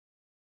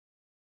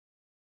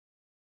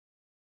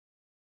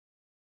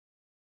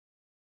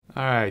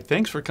Alright,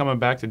 thanks for coming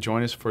back to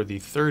join us for the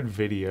third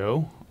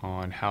video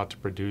on how to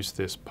produce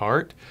this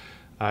part.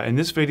 In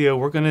this video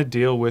we're going to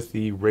deal with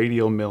the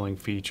radial milling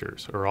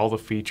features, or all the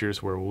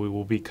features where we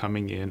will be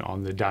coming in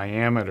on the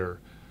diameter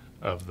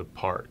of the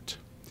part.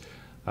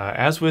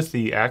 As with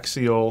the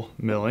axial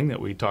milling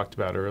that we talked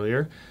about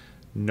earlier,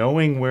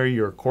 knowing where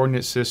your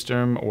coordinate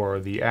system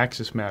or the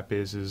axis map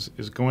is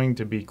going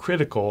to be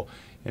critical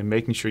in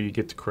making sure you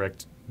get the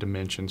correct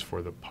dimensions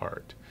for the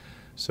part.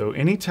 So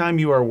anytime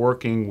you are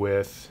working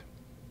with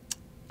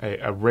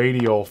a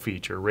radial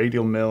feature,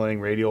 radial milling,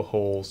 radial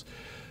holes,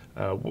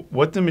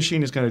 what the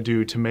machine is going to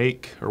do to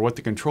make, or what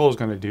the control is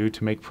going to do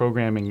to make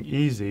programming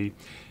easy,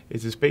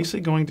 is it's basically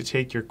going to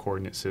take your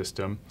coordinate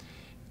system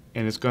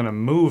and it's going to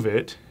move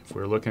it, if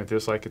we're looking at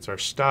this like it's our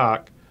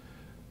stock,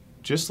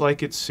 just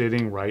like it's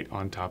sitting right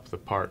on top of the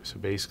part. So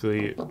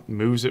basically it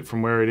moves it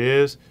from where it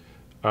is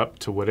up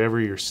to whatever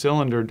your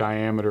cylinder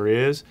diameter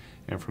is,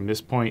 and from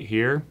this point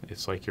here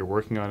it's like you're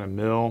working on a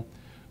mill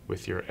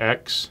with your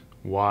X,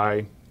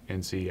 Y,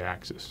 and Z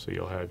axis. So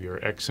you'll have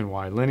your X and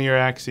Y linear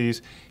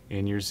axes,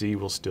 and your Z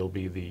will still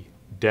be the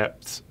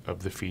depths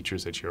of the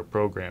features that you're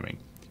programming.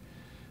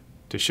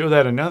 To show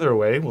that another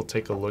way, we'll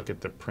take a look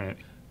at the print.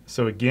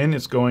 So again,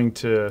 it's going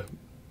to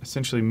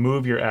essentially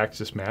move your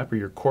axis map or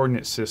your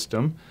coordinate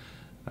system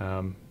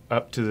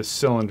up to the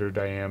cylinder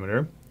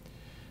diameter,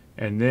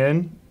 and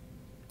then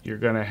you're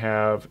going to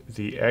have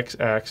the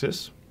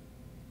X-axis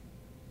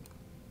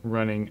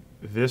running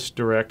this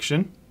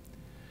direction,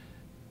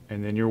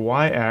 and then your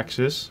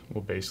Y-axis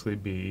will basically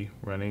be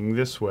running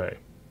this way.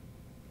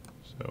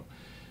 So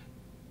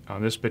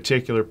on this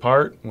particular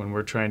part, when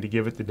we're trying to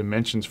give it the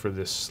dimensions for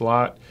this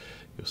slot,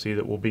 you'll see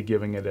that we'll be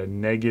giving it a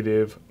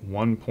negative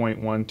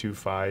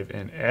 1.125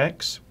 in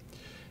X,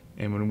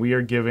 and when we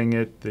are giving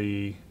it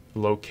the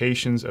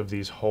locations of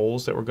these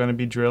holes that we're going to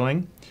be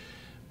drilling,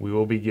 we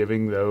will be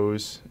giving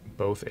those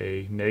both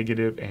a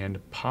negative and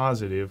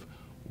positive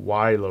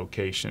Y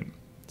location,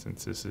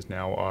 since this is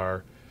now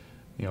our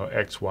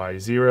X, Y,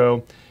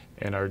 0,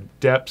 and our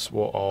depths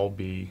will all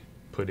be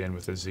put in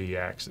with a Z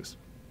axis.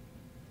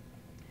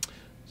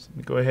 So let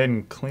me go ahead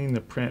and clean the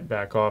print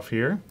back off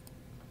here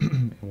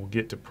and we'll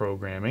get to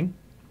programming.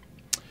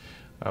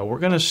 We're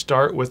going to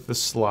start with the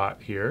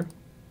slot here.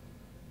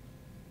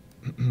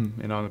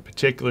 And on the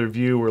particular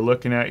view we're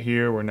looking at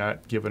here, we're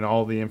not given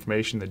all the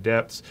information, the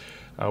depths.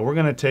 We're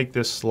going to take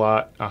this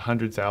slot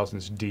 100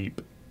 thousandths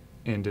deep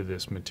into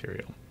this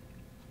material.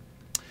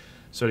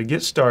 So to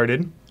get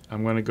started,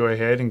 I'm going to go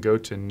ahead and go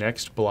to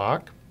next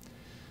block.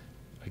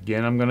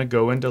 Again, I'm going to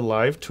go into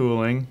live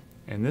tooling,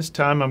 and this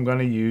time I'm going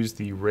to use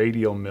the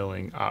radial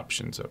milling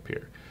options up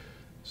here.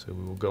 So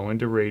we will go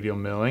into radial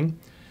milling,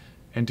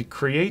 and to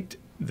create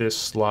this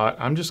slot,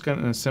 I'm just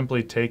going to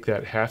simply take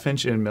that 1/2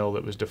 inch end mill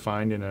that was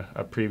defined in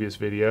a previous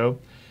video,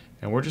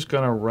 and we're just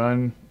going to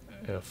run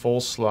a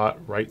full slot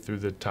right through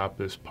the top of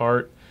this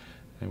part,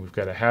 and we've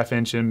got a 1/2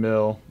 inch end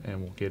mill,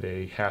 and we'll get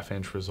a 1/2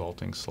 inch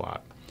resulting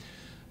slot.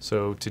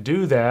 So to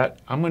do that,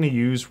 I'm going to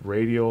use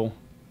radial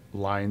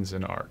lines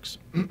and arcs.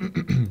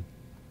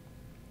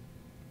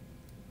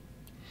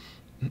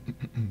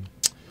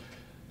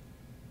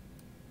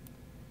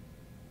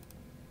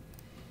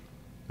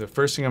 The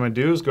first thing I'm going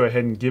to do is go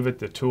ahead and give it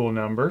the tool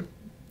number.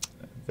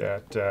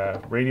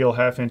 That radial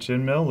 1/2 inch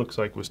end mill looks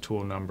like was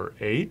tool number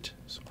 8,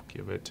 so we'll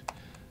give it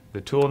the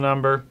tool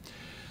number.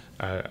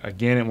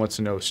 Again, it wants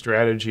to know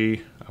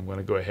strategy. I'm going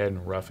to go ahead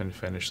and rough and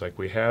finish like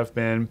we have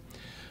been.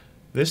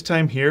 This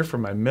time here for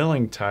my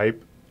milling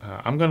type,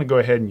 I'm going to go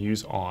ahead and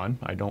use on.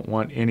 I don't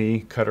want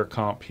any cutter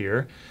comp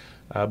here,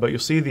 but you'll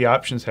see the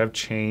options have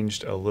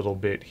changed a little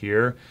bit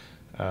here.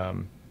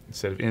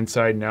 Instead of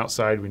inside and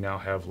outside, we now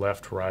have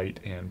left, right,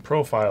 and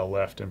profile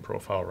left and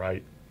profile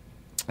right,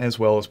 as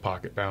well as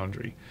pocket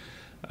boundary.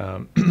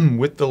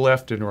 With the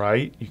left and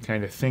right, you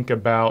kind of think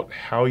about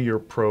how you're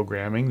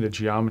programming, the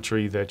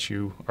geometry that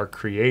you are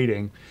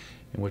creating,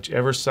 and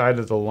whichever side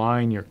of the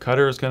line your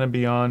cutter is going to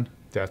be on,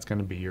 that's going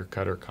to be your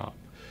cutter comp.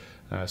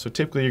 So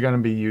typically you're going to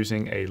be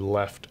using a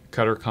left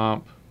cutter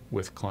comp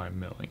with climb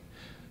milling.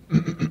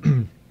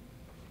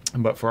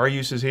 But for our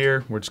uses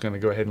here, we're just going to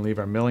go ahead and leave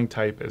our milling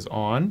type as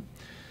on.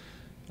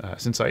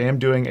 Since I am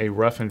doing a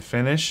rough and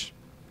finish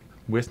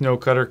with no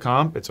cutter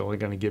comp, it's only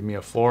going to give me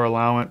a floor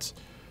allowance.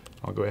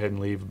 I'll go ahead and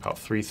leave about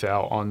 3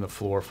 thou on the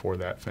floor for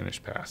that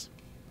finish pass.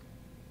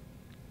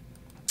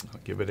 I'll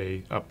give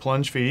it a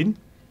plunge feed.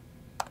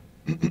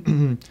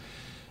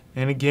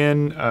 And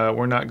again,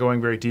 we're not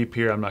going very deep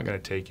here. I'm not going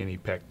to take any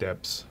pec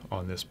depths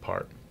on this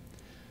part.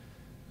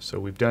 So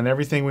we've done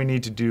everything we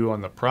need to do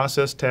on the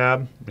process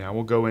tab. Now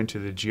we'll go into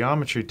the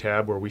geometry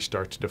tab where we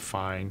start to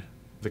define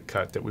the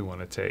cut that we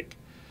want to take.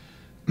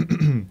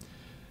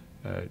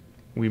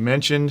 We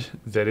mentioned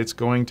that it's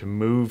going to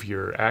move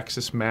your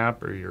axis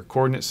map or your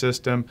coordinate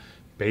system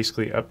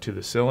basically up to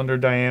the cylinder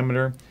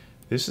diameter.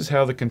 This is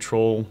how the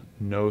control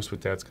knows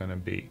what that's going to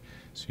be.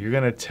 So you're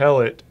going to tell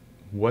it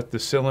what the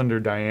cylinder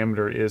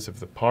diameter is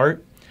of the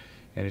part,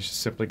 and it's just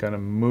simply going to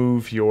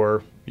move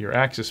your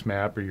axis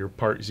map or your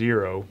part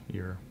 0,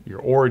 your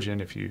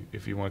origin if you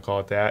want to call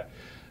it that,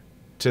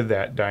 to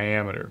that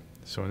diameter.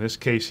 So in this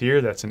case here,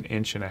 that's 1.5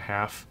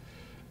 inches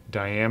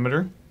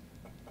diameter.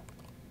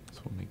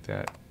 So we'll make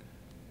that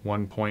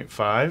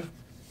 1.5.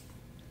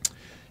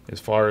 As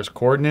far as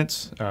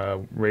coordinates,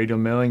 radial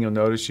milling, you'll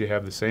notice you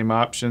have the same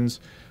options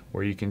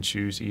where you can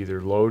choose either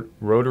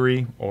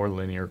rotary or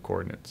linear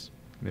coordinates.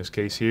 In this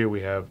case here,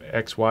 we have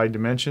XY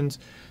dimensions,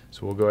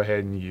 so we'll go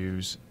ahead and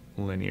use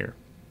linear.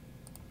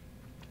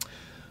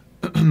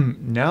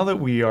 Now that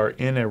we are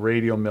in a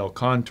radial mill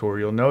contour,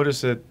 you'll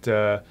notice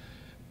that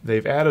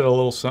they've added a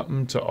little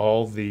something to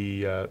all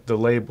the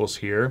labels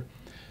here.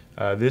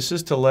 This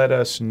is to let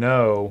us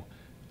know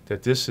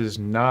that this is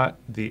not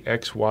the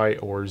X, Y,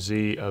 or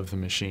Z of the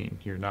machine.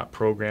 You're not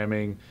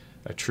programming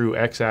a true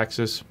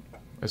X-axis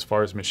as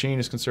far as machine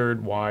is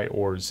concerned, Y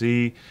or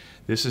Z.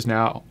 This is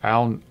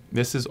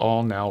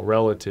all now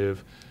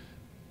relative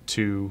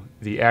to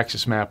the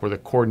axis map or the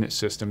coordinate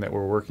system that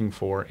we're working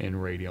for in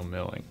radial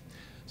milling.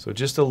 So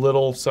just a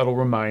little subtle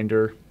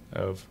reminder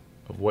of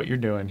what you're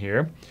doing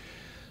here.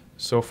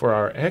 So for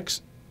our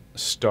X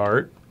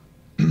start,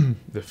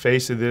 the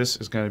face of this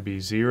is going to be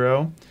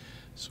 0.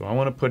 So I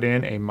want to put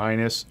in a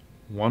minus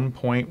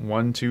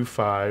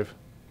 1.125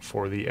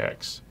 for the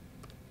X.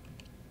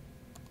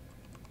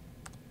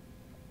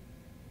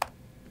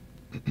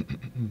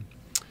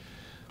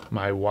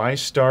 My Y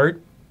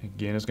start,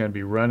 again, is going to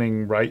be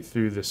running right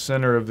through the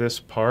center of this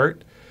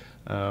part.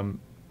 I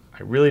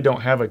really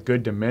don't have a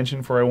good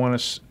dimension for where I want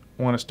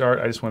to start.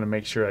 I just want to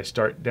make sure I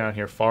start down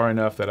here far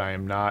enough that I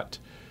am not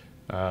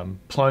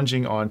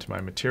plunging onto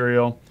my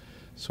material.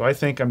 So I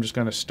think I'm just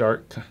going to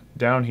start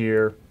down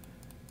here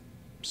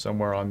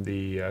somewhere on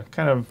the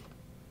kind of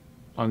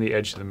on the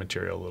edge of the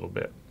material a little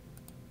bit.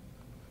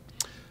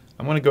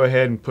 I'm going to go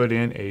ahead and put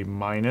in a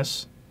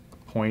minus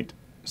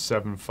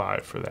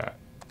 0.75 for that.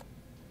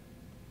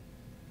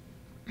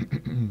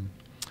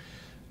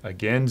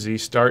 Again, Z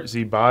start,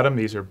 Z bottom,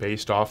 these are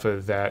based off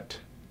of that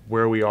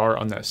where we are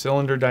on that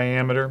cylinder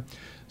diameter.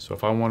 So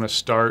if I want to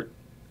start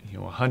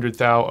 100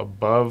 thou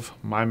above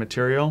my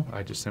material,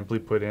 I just simply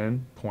put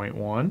in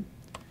 0.1.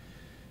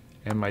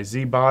 And my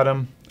Z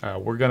bottom,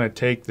 we're going to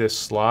take this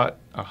slot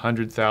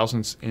 100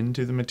 thousandths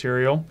into the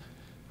material.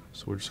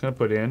 So we're just going to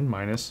put in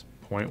minus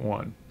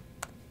 0.1.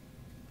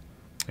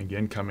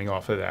 Again, coming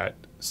off of that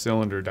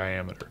cylinder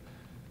diameter.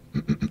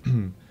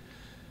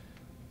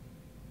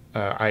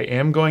 I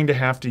am going to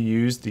have to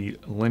use the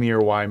linear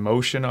Y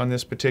motion on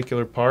this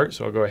particular part,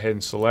 so I'll go ahead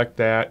and select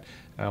that.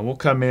 We'll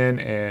come in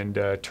and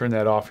turn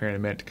that off here in a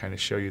minute to kind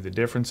of show you the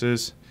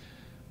differences.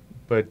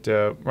 But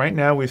right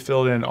now we've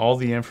filled in all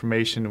the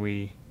information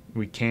we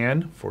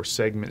can for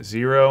segment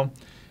 0,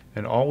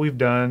 and all we've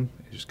done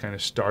is just kind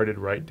of started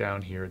right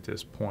down here at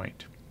this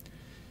point.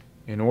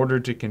 In order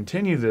to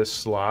continue this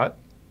slot,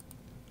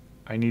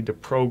 I need to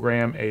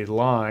program a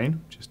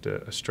line, just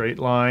a straight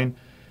line,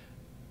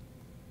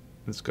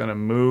 that's going to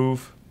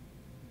move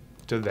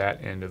to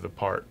that end of the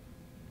part.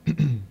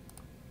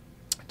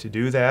 To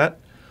do that,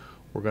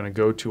 we're going to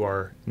go to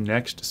our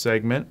next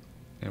segment,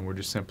 and we're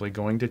just simply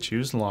going to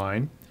choose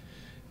line,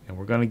 and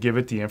we're going to give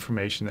it the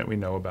information that we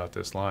know about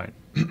this line.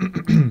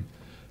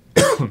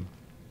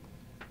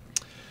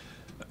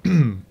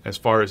 As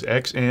far as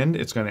X end,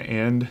 it's going to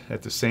end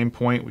at the same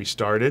point we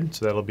started,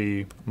 so that'll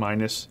be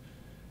minus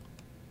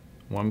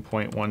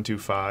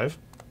 1.125.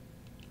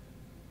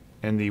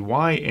 And the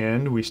Y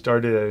end, we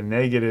started at a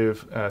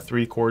negative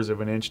 3/4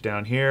 of an inch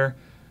down here.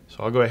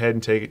 So I'll go ahead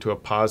and take it to a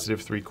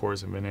positive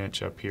 3/4 of an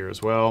inch up here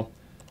as well.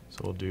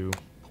 So we'll do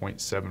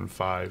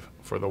 0.75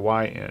 for the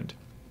Y end.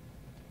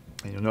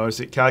 And you'll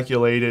notice it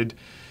calculated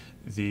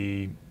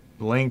the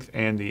length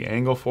and the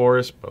angle for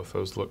us. Both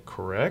those look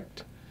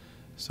correct.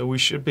 So we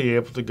should be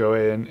able to go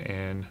in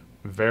and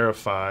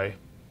verify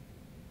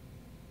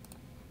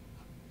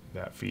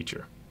that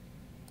feature.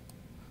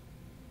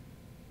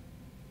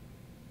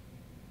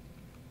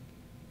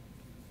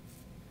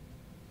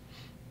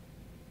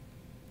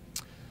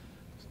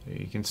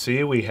 You can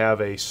see we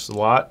have a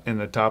slot in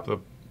the top of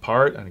the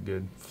part and a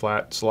good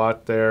flat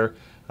slot there.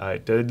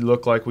 It did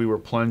look like we were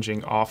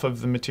plunging off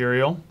of the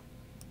material,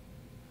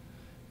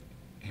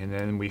 and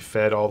then we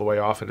fed all the way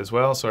off it as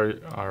well, so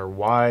our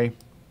Y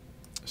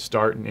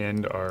start and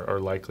end are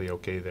likely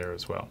okay there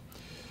as well.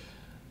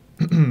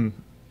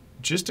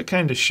 Just to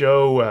kind of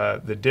show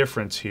the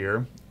difference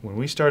here, when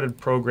we started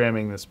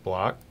programming this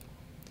block,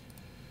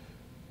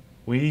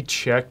 we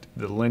checked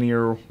the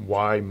linear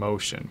Y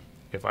motion.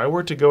 If I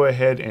were to go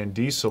ahead and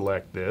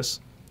deselect this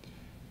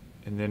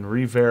and then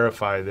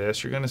re-verify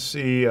this, you're going to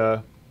see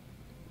a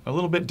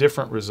little bit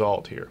different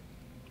result here.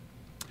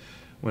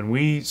 When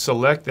we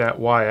select that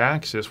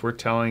Y-axis, we're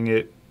telling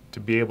it to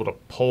be able to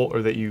pull,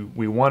 or that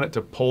we want it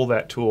to pull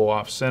that tool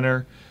off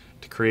center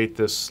to create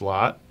this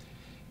slot.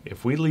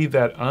 If we leave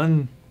that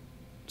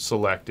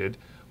unselected,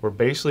 we're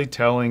basically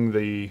telling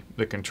the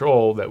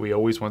control that we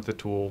always want the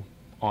tool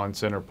on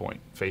center point,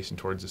 facing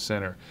towards the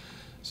center.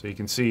 So you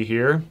can see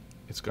here,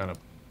 it's going to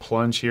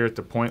plunge here at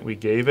the point we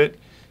gave it,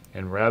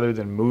 and rather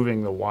than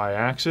moving the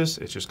Y-axis,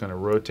 it's just going to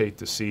rotate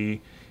the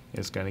C.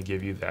 It's going to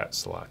give you that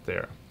slot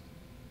there.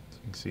 So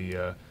you can see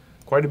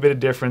quite a bit of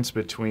difference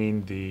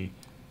between the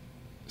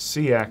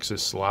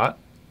C-axis slot.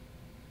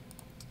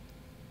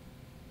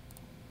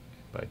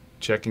 By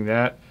checking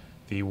that,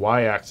 the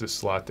Y-axis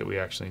slot that we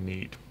actually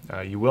need.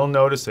 You will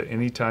notice that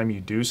anytime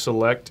you do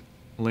select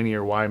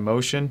linear Y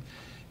motion,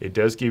 it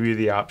does give you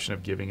the option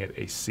of giving it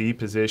a C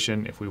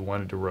position if we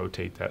wanted to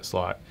rotate that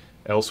slot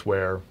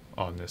elsewhere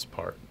on this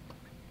part.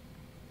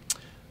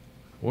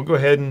 We'll go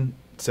ahead and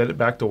set it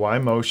back to Y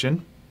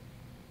motion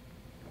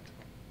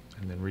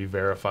and then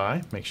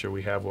re-verify, make sure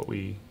we have what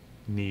we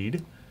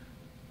need.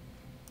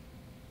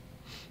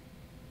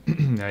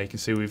 Now you can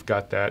see we've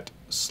got that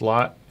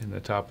slot in the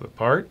top of the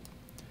part.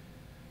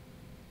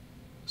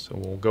 So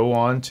we'll go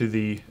on to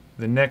the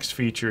next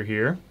feature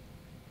here.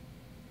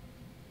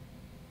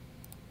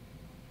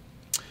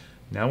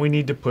 Now we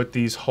need to put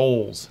these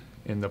holes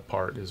in the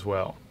part as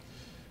well.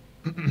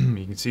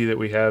 You can see that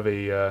we have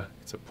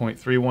it's a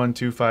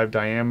 0.3125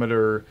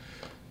 diameter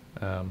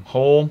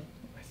hole.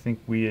 I think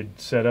we had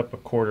set up a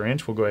 1/4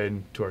 inch. We'll go ahead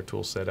into our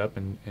tool setup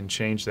and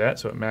change that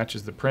so it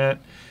matches the print.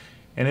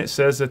 And it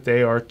says that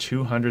they are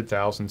 200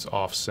 thousandths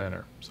off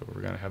center. So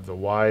we're going to have the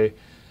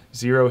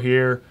Y0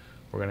 here.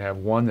 We're going to have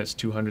one that's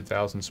 200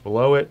 thousandths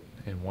below it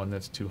and one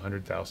that's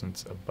 200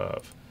 thousandths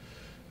above.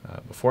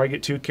 Before I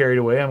get too carried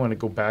away, I'm going to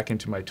go back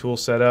into my tool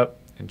setup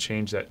and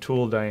change that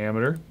tool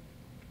diameter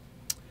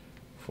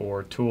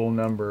for tool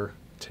number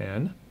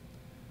 10.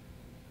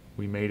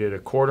 We made it a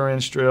 1/4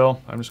 inch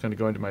drill. I'm just going to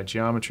go into my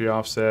geometry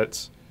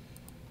offsets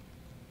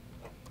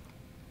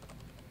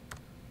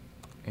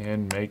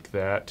and make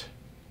that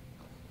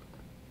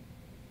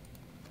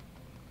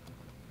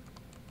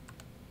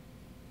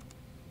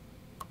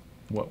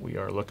what we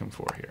are looking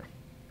for here.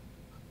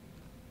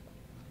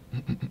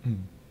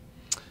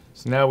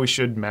 So now we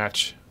should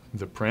match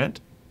the print.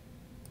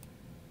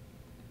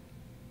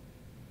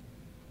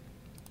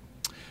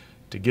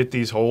 To get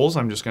these holes,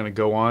 I'm just going to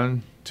go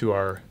on to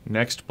our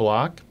next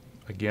block.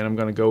 Again, I'm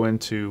going to go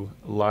into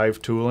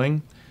live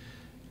tooling,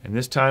 and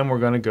this time we're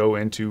going to go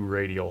into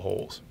radial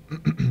holes.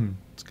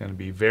 It's going to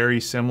be very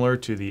similar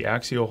to the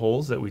axial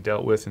holes that we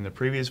dealt with in the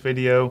previous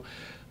video,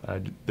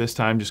 this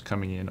time just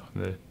coming in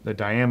on the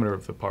diameter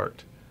of the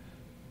part.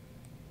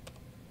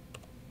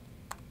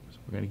 So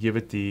we're going to give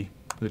it the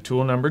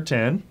tool number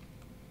 10.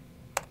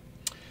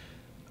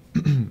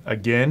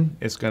 Again,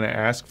 it's going to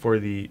ask for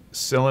the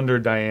cylinder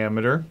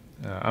diameter.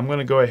 I'm going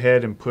to go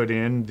ahead and put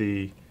in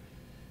the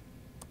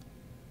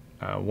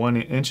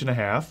 1.5 inches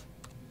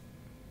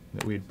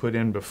that we had put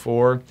in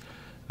before.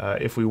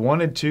 If we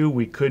wanted to,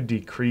 we could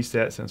decrease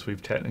that since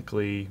we've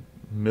technically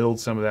milled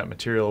some of that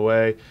material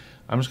away.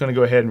 I'm just going to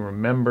go ahead and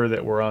remember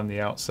that we're on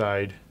the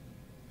outside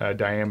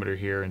diameter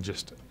here and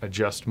just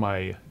adjust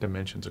my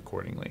dimensions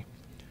accordingly.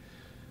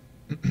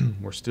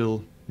 We're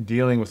still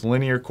dealing with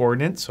linear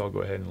coordinates, so I'll go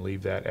ahead and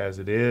leave that as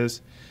it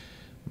is.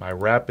 My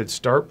rapid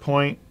start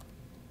point,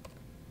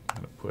 I'm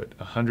going to put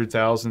 100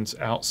 thousandths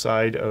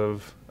outside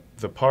of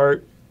the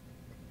part.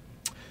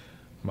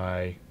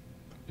 My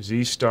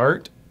Z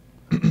start,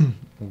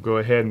 we'll go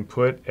ahead and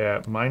put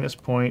at minus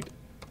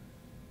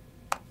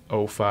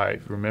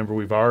 0.05. Remember,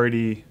 we've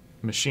already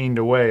machined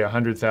away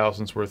 100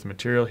 thousandths worth of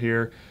material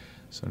here,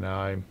 so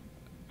now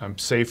I'm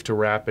safe to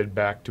rapid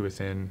back to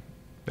within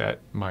that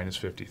minus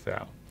 50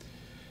 thou.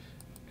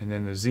 And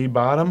then the Z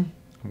bottom,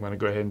 I'm going to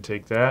go ahead and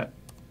take that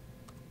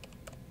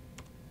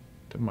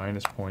to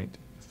minus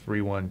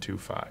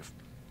 0.3125.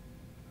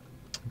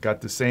 Got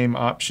the same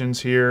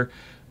options here.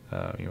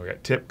 We've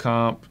got tip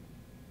comp,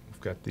 we've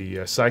got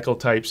the cycle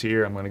types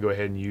here. I'm going to go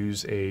ahead and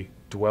use a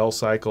dwell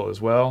cycle as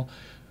well.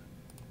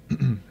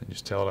 And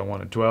just tell it I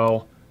want to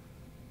dwell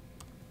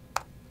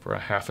for a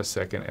 ½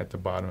 second at the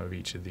bottom of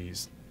each of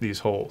these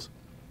holes.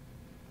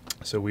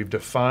 So we've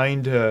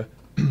defined the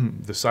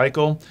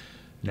cycle.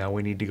 Now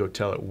we need to go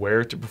tell it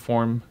where to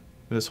perform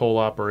this whole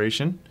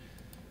operation.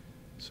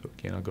 So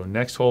again, I'll go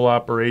next whole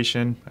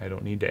operation. I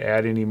don't need to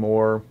add any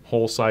more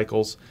whole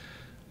cycles.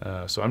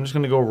 So I'm just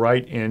going to go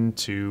right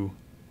into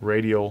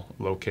radial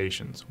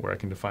locations where I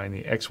can define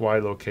the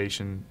XY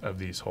location of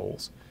these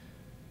holes.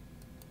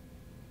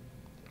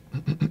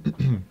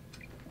 When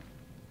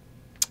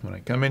I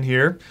come in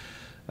here,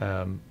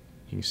 you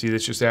can see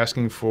that's just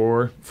asking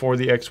for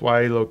the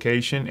XY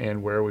location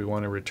and where we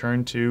want to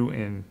return to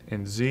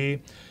in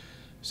Z.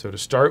 So to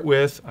start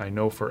with, I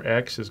know for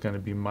X is going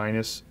to be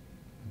minus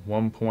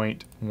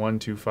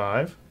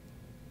 1.125.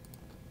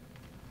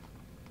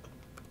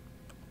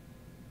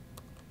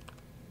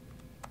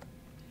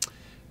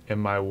 And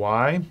my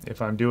Y,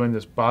 if I'm doing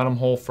this bottom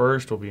hole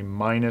first, will be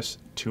minus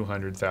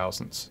 200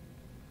 thousandths.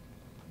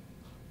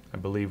 I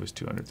believe it was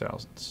 200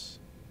 thousandths.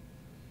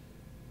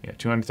 Yeah,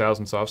 200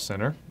 thousandths off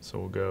center. So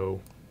we'll go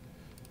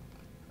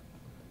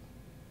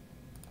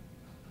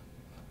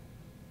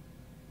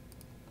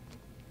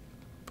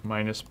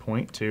minus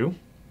 0.2.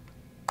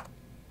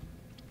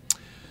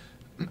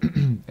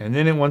 And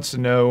then it wants to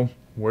know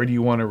where do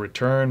you want to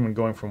return when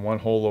going from one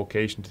whole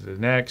location to the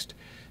next.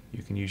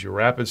 You can use your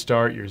rapid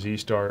start, your Z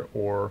start,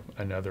 or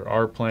another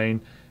R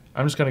plane.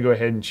 I'm just going to go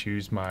ahead and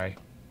choose my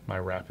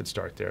rapid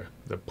start there,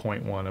 the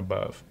 0.1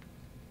 above.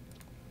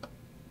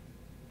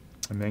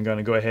 I'm then going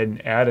to go ahead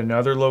and add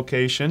another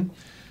location.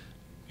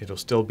 It'll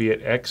still be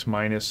at x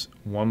minus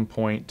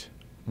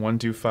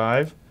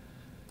 1.125.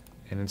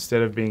 And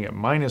instead of being at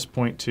minus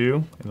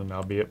 0.2, it'll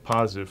now be at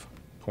positive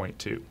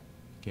 0.2.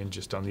 Again,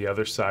 just on the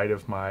other side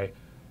of my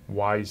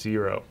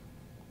y0.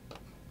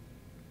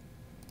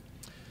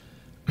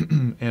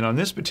 And on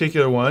this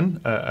particular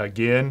one,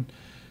 again,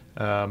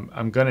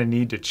 I'm going to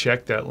need to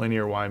check that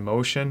linear y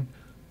motion.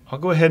 I'll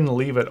go ahead and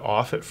leave it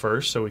off at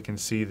first so we can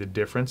see the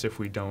difference if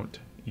we don't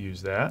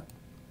use that.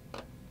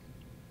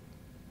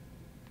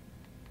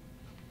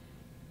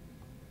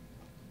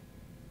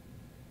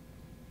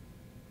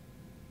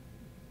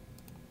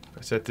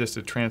 I set this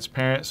to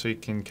transparent so you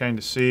can kind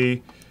of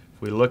see.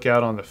 If we look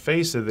out on the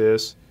face of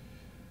this,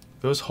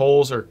 those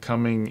holes are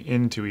coming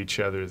into each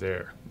other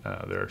there.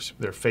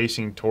 They're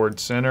facing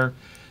towards center.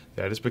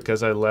 That is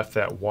because I left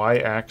that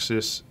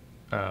y-axis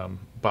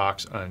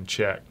box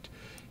unchecked.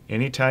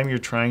 Anytime you're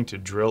trying to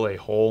drill a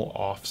hole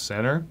off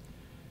center,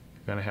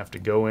 you're going to have to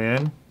go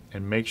in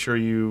and make sure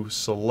you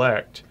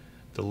select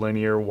the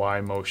linear y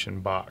motion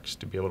box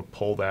to be able to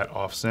pull that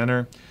off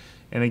center.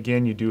 And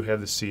again, you do have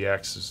the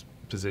c-axis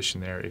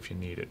position there if you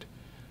need it.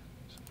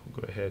 So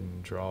we'll go ahead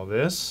and draw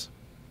this.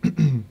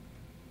 You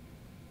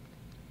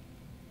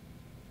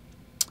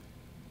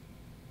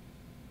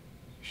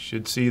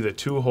should see the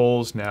two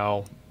holes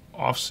now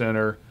off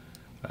center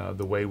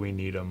the way we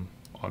need them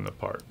on the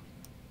part.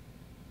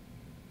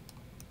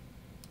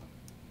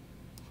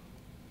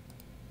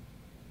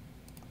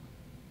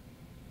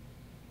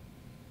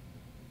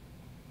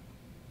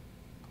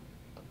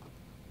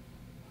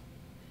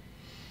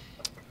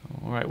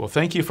 All right, well,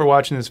 thank you for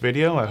watching this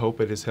video. I hope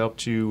it has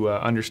helped you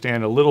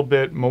understand a little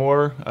bit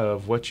more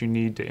of what you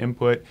need to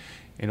input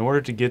in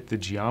order to get the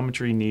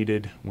geometry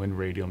needed when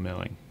radial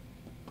milling.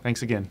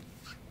 Thanks again.